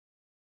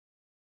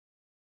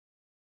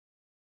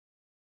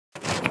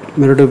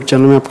मेरे YouTube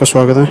channel में आपका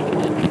स्वागत है।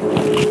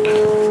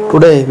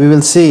 Today we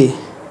will see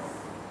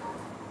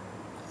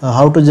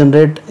how to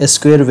generate a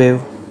square wave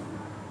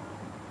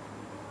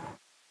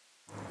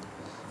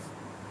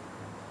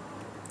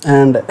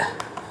and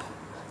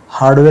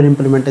hardware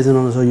implementation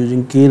also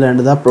using Keel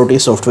and the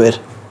Proteus software.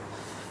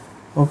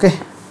 Okay,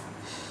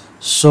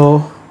 so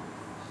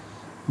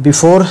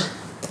before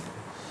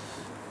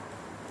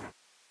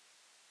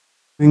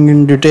going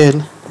in detail,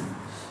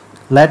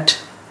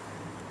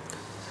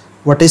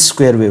 what is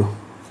square wave?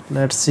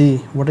 Let's see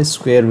what is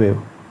square wave.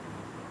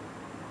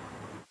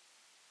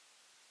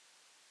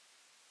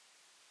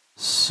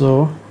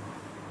 So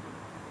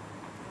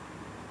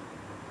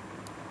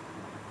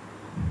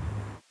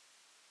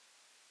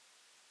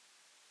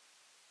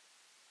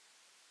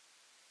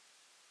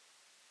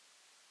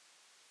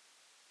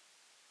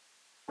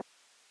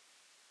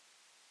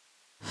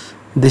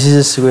this is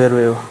a square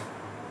wave.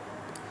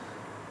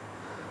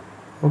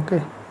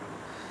 Okay,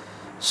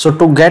 so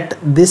to get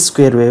this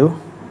square wave,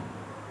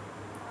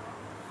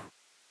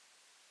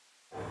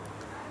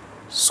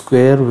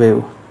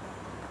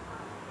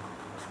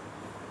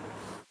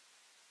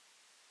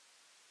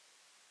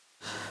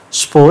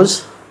 suppose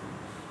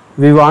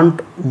we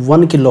want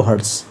 1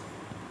 kilohertz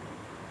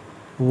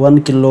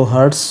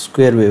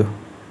square wave.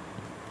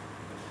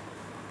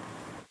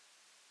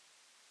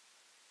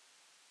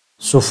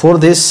 So for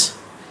this,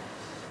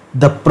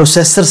 the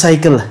processor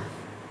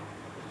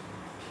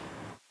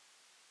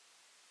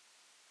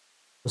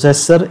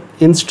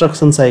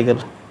instruction cycle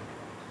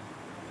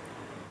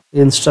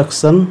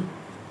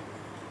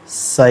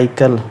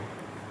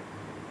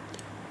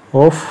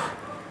of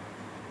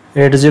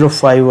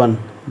 8051,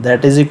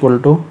 that is equal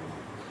to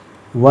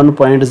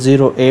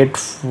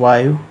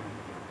 1.085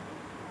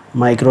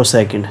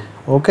 microsecond.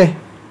 Okay,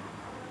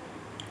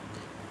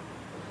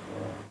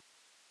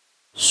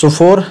 so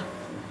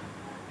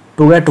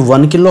to get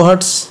 1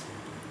 kilohertz,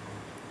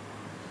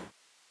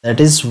 that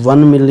is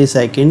 1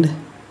 millisecond,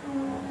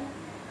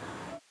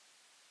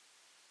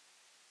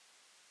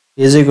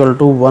 is equal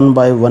to 1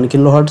 by 1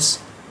 kilohertz.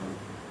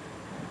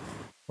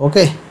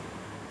 Okay,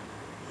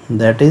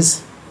 that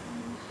is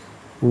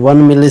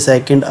 1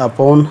 millisecond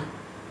upon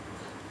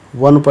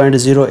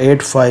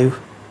 1.085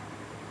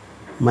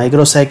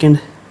 microsecond,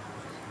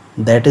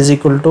 that is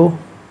equal to,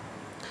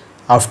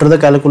 after the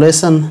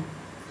calculation,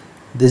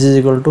 this is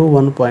equal to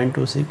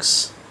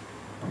 1.26.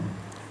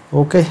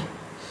 Okay,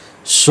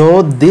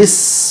 so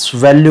this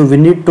value we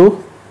need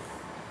to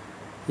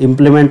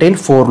implement in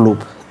for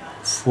loop.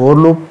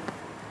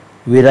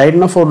 We write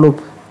now for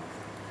loop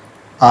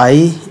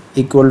I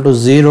equal to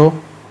 0,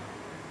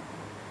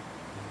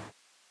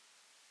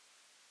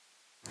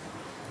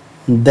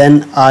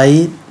 then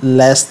I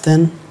less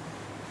than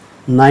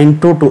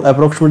 922,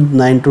 approximately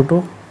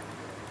 922,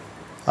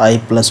 I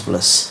plus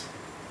plus.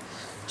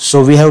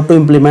 So we have to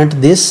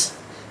implement this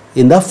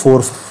in the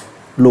for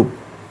loop.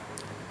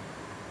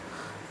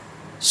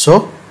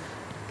 So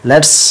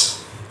let's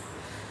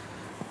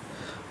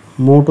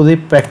move to the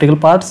practical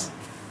parts.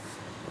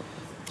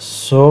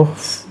 So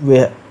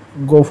we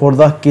go for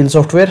the Keel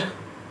software.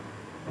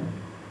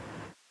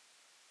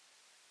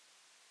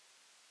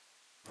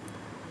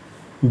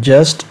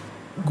 Just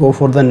go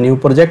for the new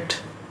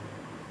project.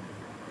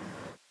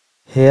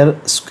 Here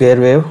square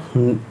wave,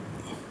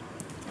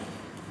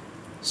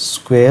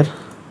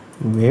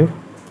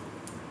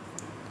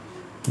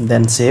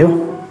 then save.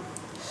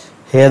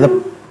 Here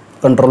the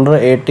controller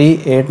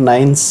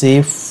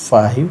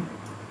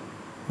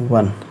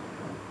 8089C51,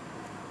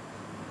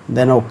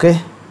 then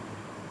OK.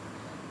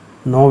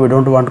 No, we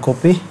don't want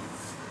copy.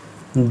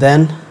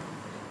 Then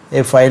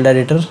a file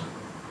editor,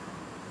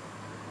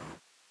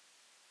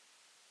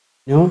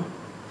 new,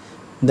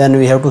 then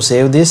we have to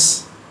save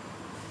this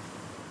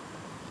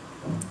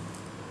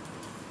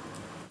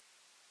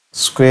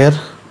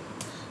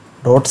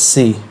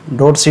square.c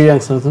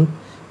extension,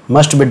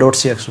 must be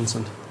 .c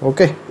extension.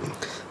 Okay,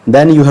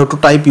 then you have to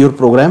type your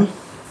program.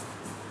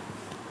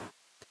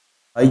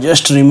 I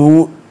just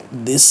remove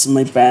this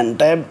my pen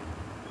tab.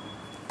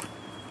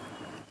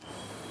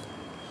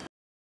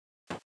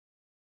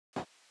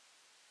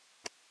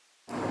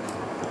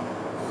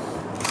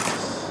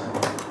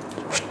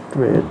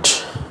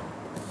 Wait,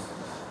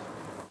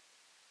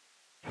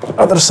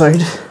 other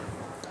side.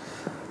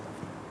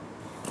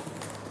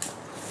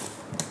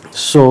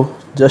 So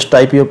just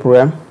type your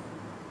program.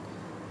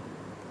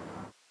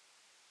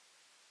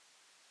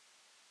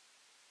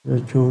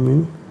 Just zoom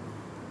in.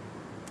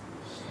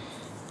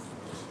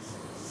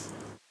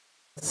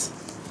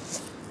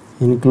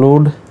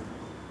 Include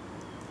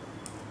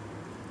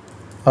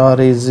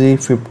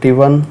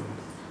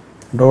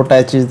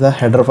reg51.h is the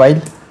header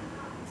file,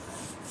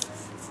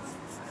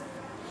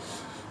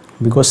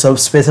 because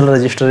subspecial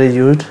register is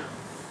used.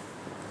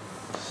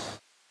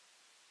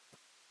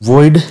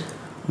 Void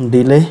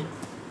delay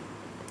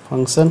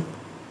function,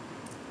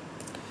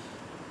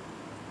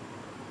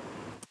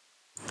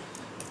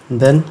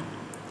 then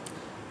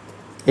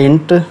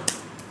int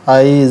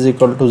I is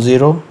equal to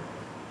 0,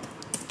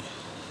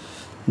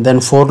 then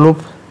for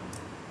loop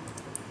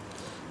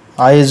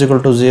I is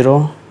equal to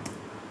 0,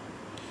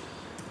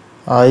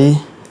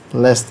 I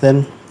less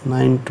than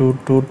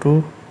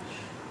 9222,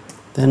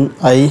 then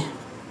I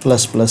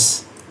plus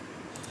plus,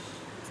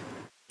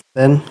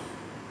 then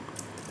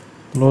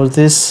close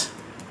this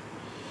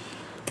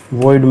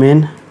void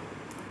main,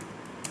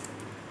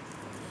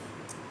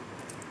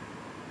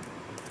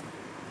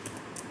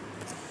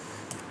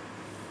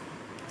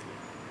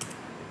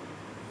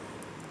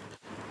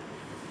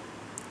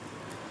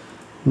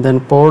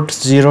 then port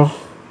 0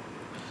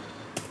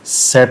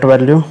 set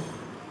value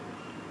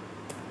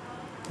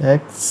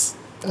x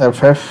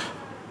ff,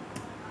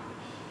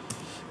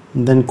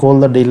 then call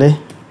the delay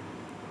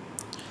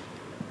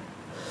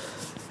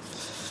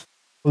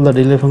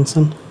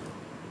function,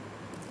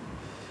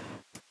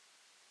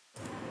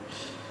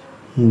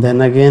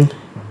 then again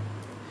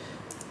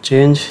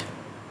change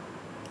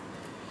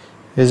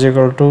is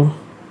equal to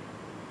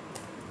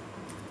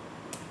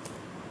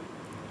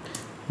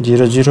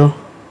 0 0,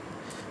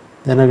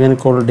 then again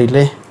call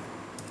delay,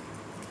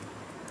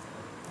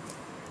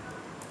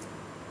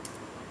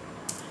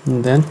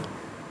 then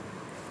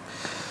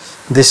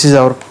this is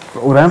our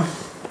program.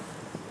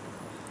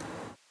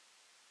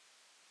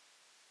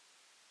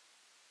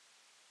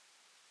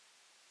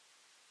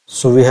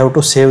 So we have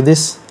to save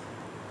this.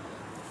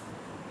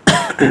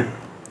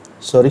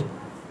 Sorry.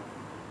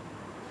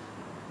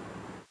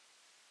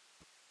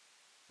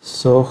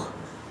 So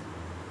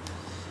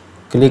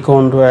click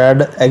on to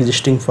add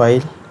existing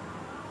file.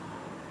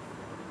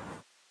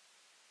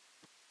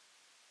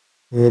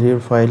 Here your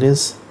file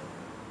is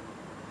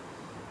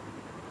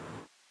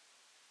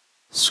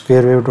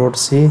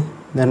squarewave.c,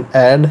 then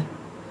add,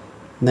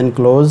 then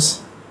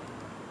close,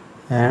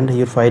 and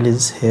your file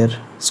is here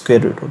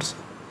squarewave.c.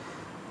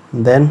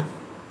 Then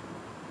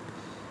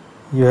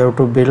you have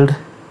to build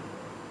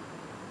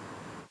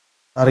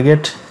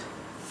target,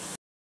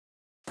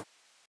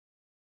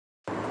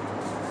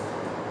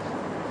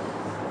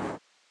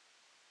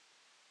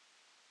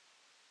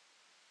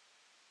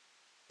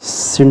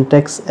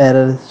 syntax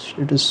error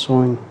it is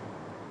showing.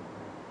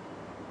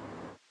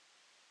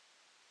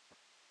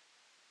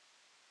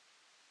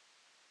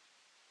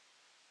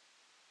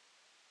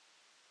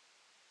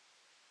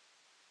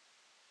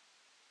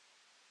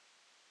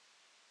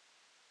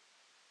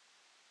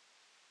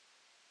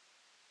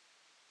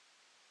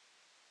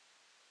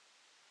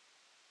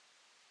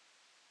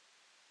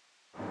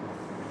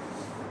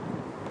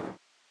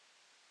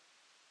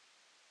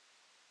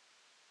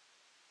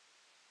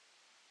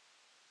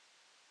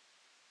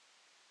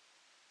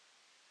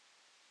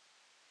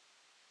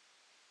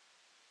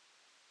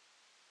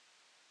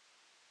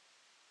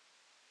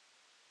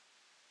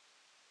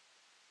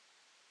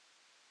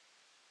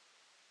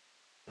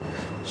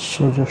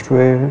 So just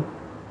wait.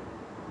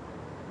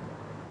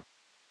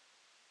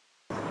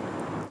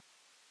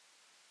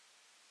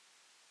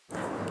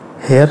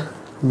 Here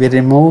we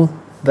remove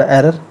the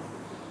error,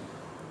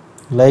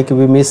 like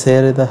we miss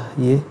here the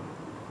ye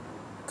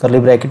curly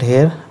bracket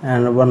here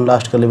and one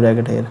last curly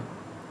bracket here.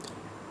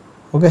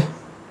 Okay,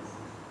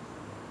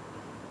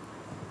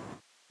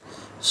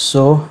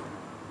 so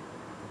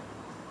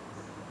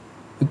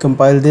we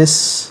compile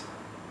this,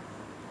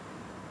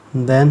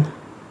 then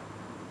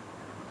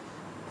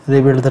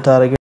rebuild the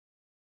target.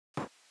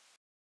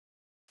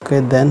 Okay,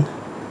 then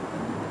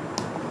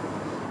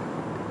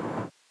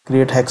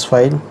create hex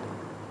file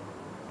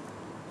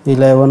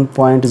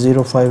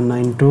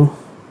 11.0592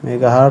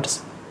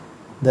 megahertz,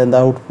 then the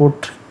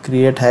output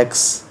create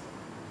hex.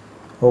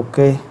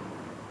 Okay,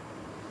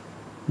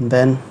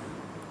 then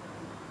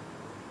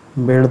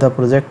build the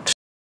project,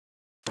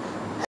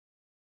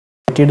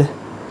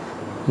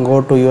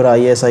 go to your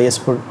IS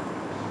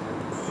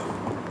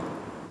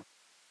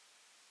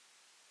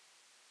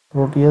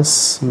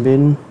Proteus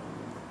bin,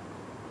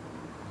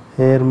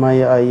 here my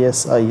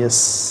IS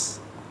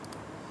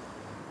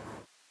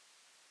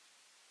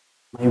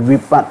my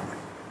weapon.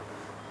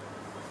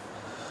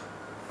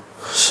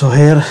 So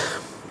here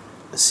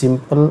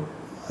simple,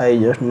 I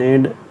just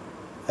need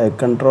a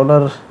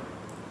controller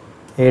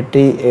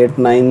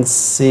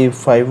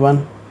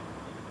 8089C51,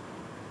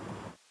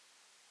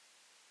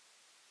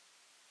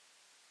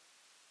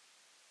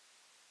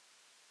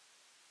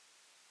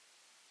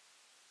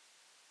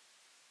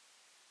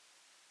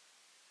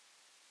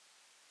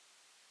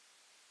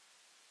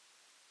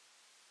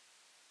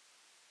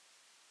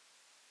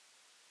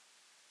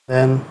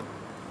 then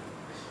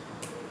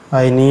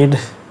I need,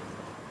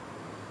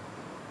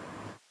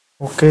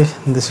 okay,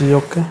 this is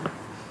okay.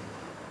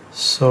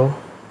 So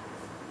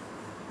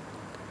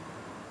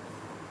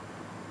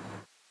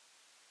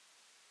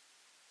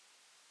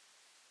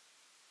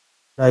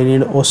I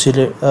need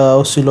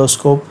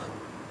oscilloscope,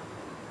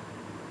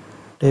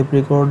 tape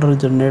recorder,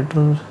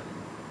 generator,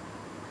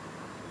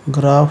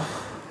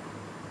 graph.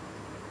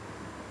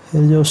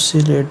 Here is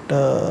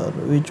oscillator.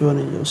 Which one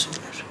is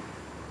oscillator?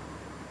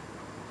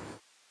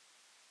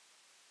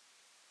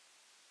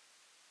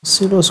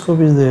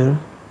 Oscilloscope is there.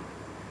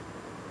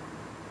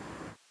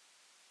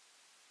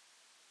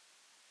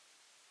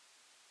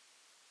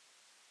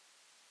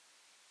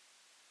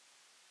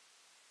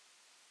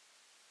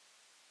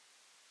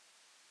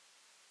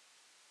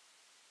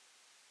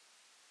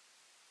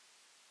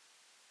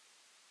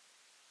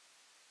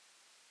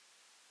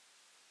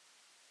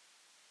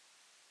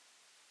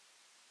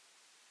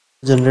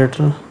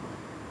 generator.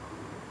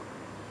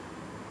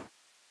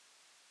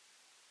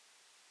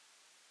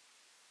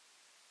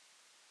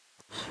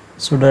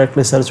 So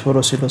directly search for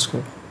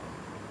oscilloscope.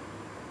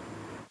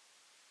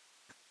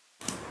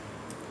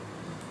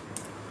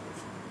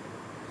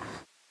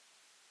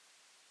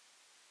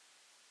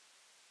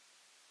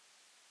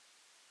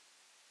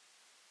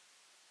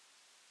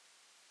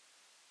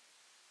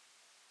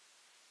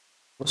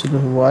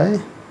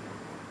 Why?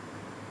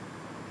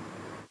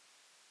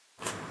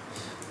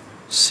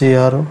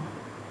 CRO.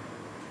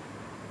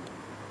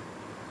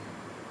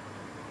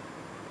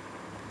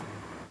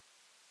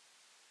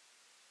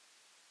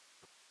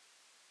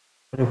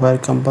 Verify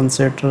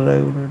compensator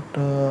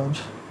regulator.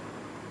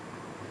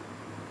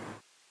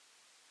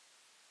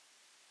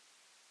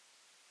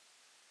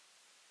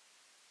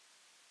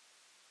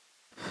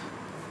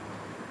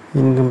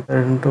 In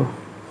comparison to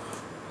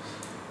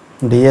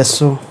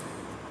DSO.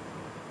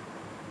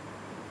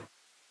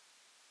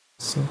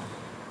 So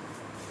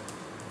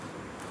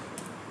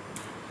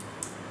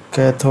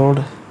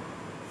cathode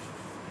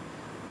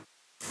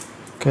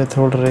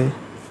ray.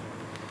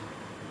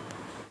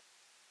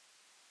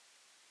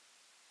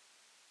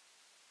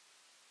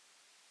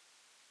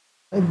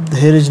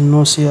 There is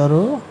no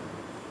CRO.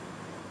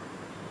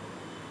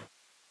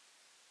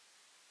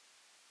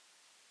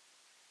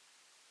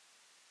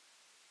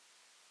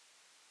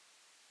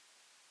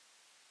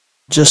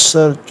 Just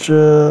search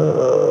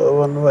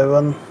one by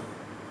one.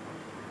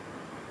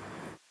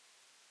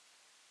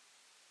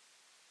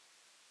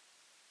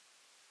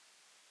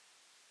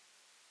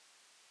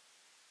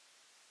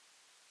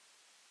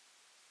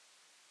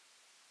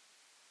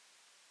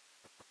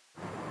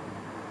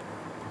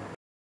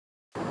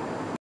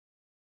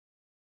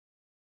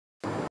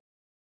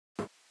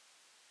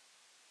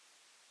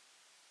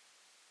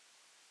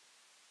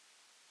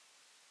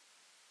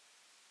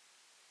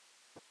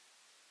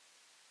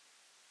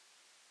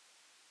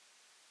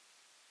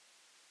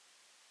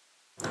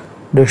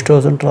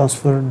 Distortion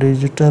transfer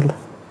digital.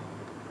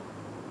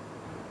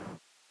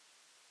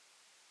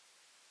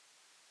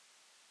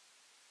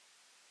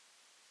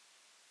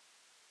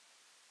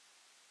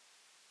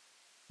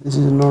 This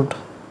is not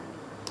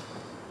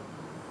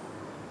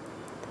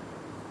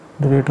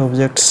delete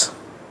objects.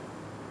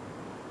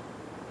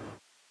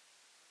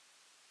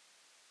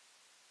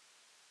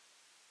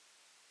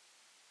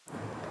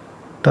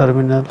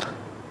 Terminal.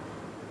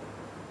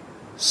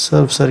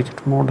 Sub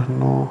circuit mode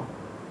no.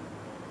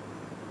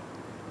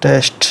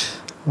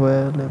 Test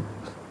well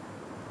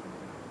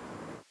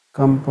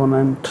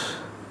component.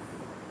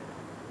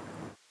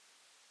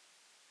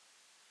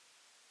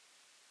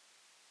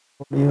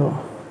 Audio.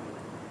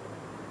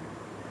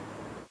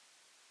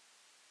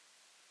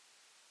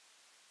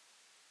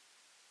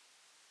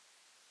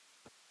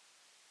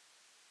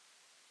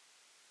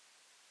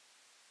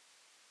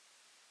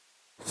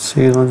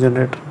 Signal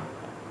generator.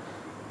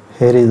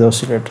 Here is the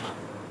oscillator.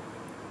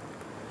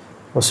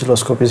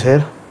 Oscilloscope is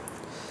here.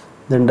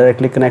 Then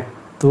directly connect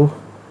to.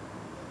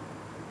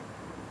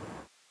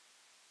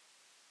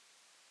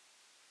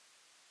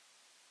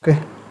 Okay.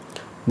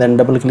 Then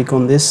double click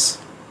on this.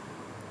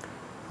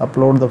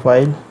 Upload the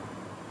file.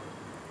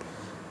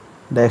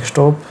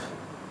 Desktop.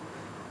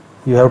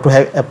 You have to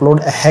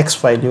upload a hex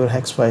file. Your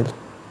hex file.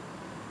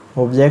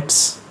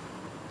 Objects.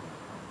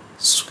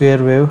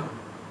 Square wave.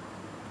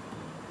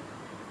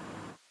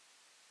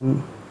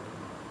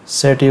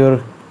 Set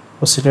your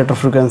oscillator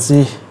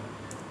frequency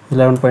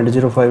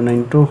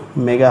 11.0592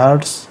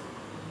 megahertz.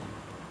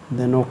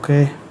 Then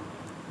OK.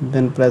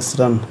 Then press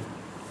run.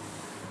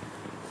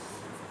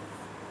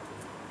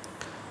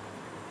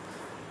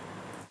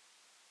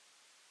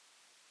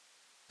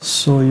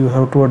 So you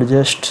have to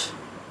adjust.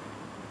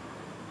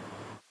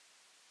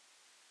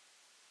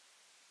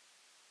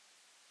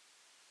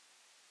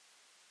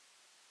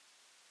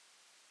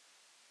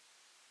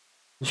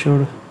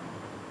 Should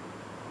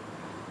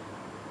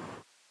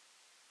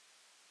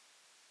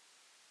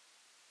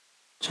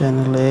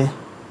channel A.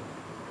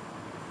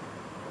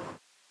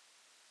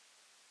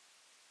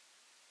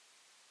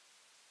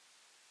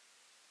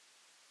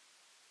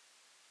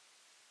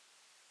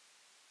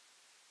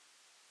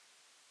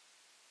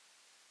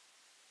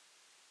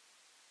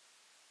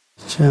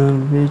 Channel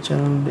B,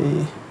 channel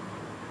D.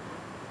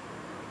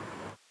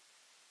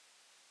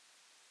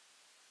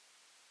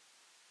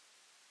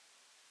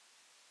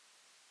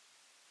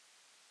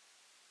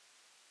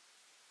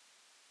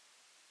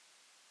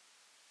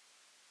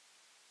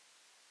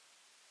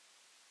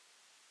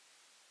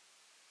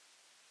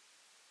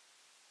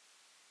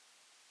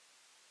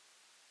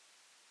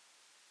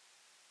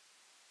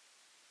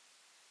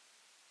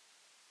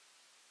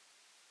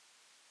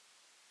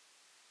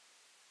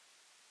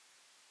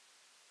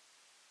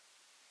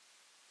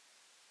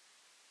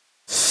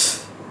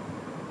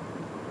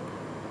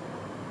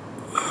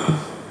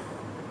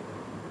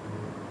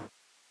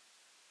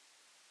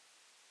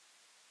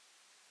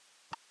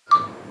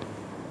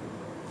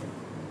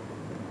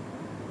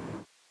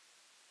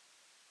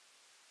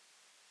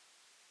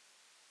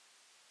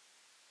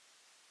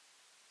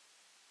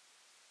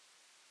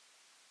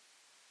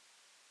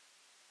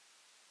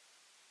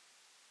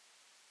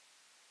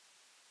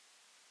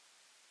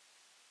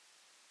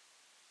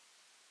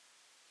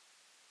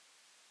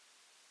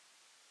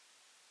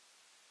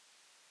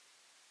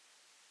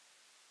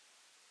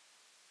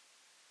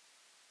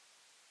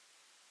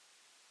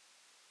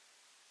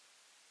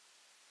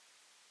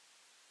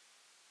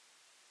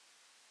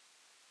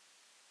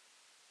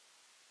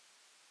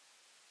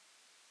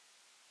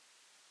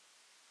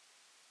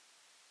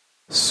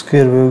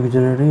 square wave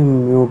generating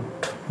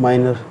mute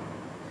minor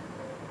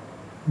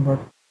but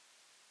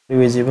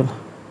visible.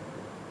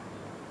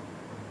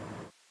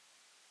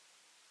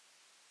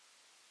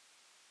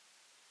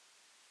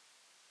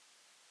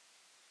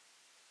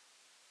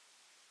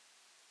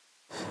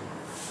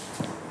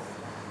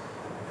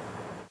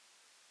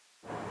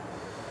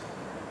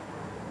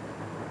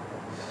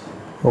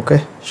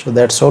 Okay, so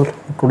that's all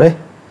today.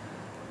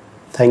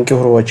 Thank you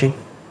for watching.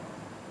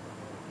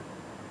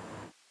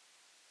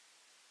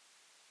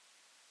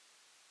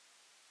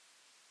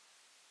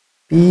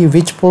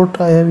 Which port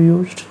I have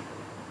used?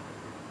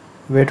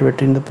 Wait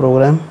in the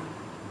program.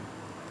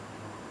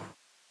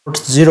 Port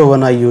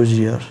 01 I use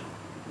here.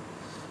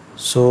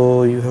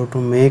 So you have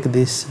to break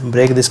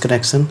this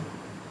connection,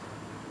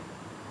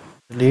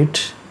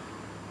 delete,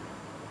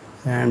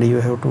 and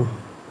you have to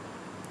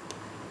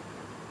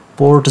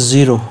port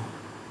 0.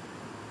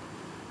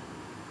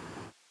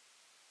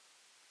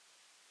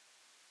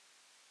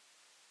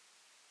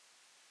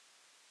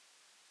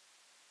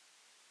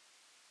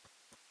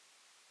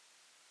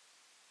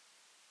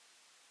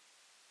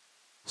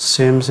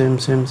 Same.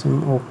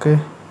 Okay,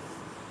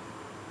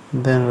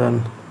 then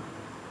run.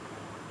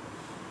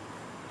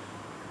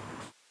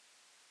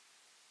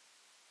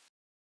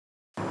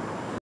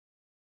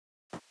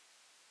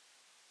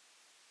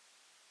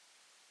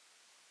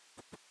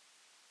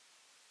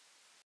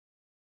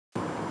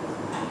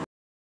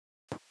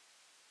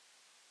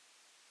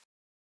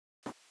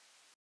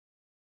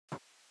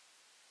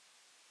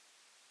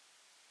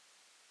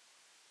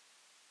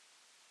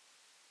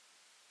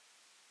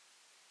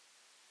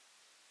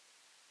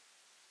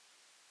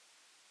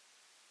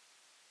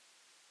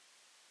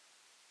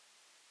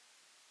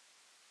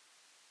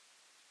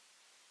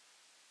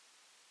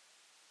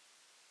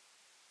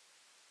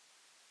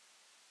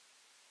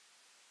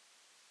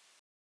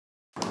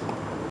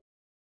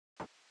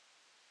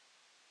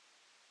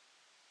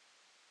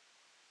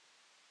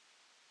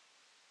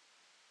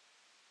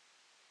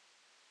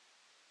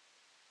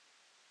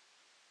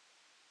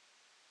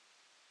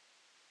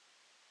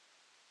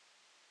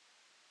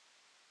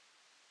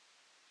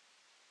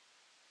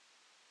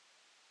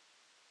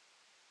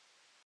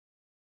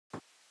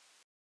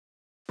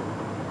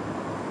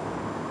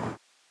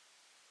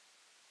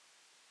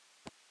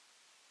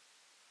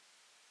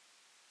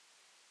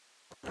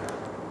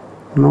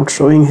 Not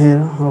showing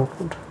here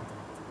output.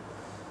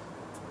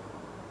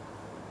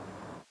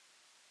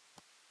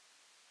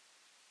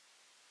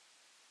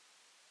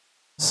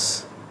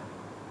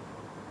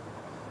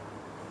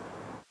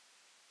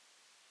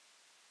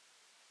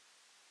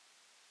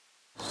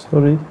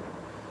 Sorry,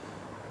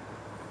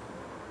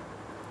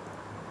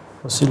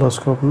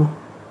 oscilloscope no.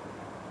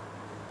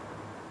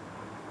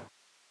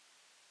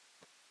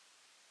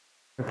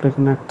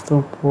 Connect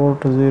to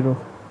port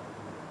 0.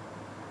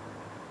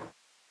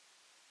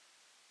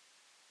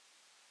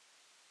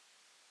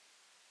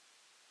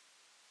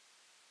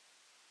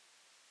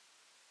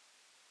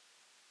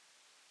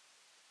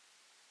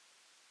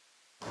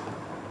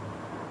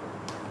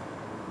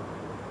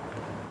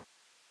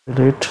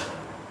 Delete,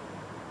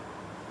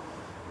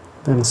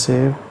 then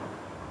save,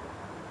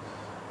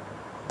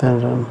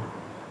 then run.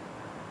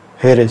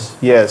 Here is,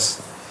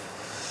 yes,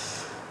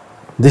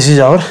 this is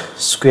our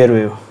square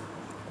wave.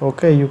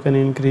 Okay, you can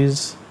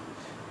increase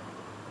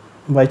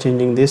by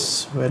changing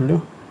this value,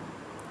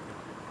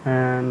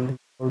 and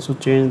also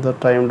change the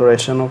time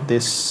duration of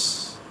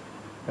this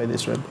by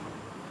this value.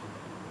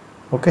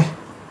 Okay,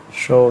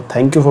 so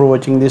thank you for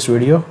watching this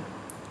video.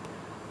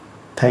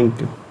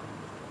 Thank you.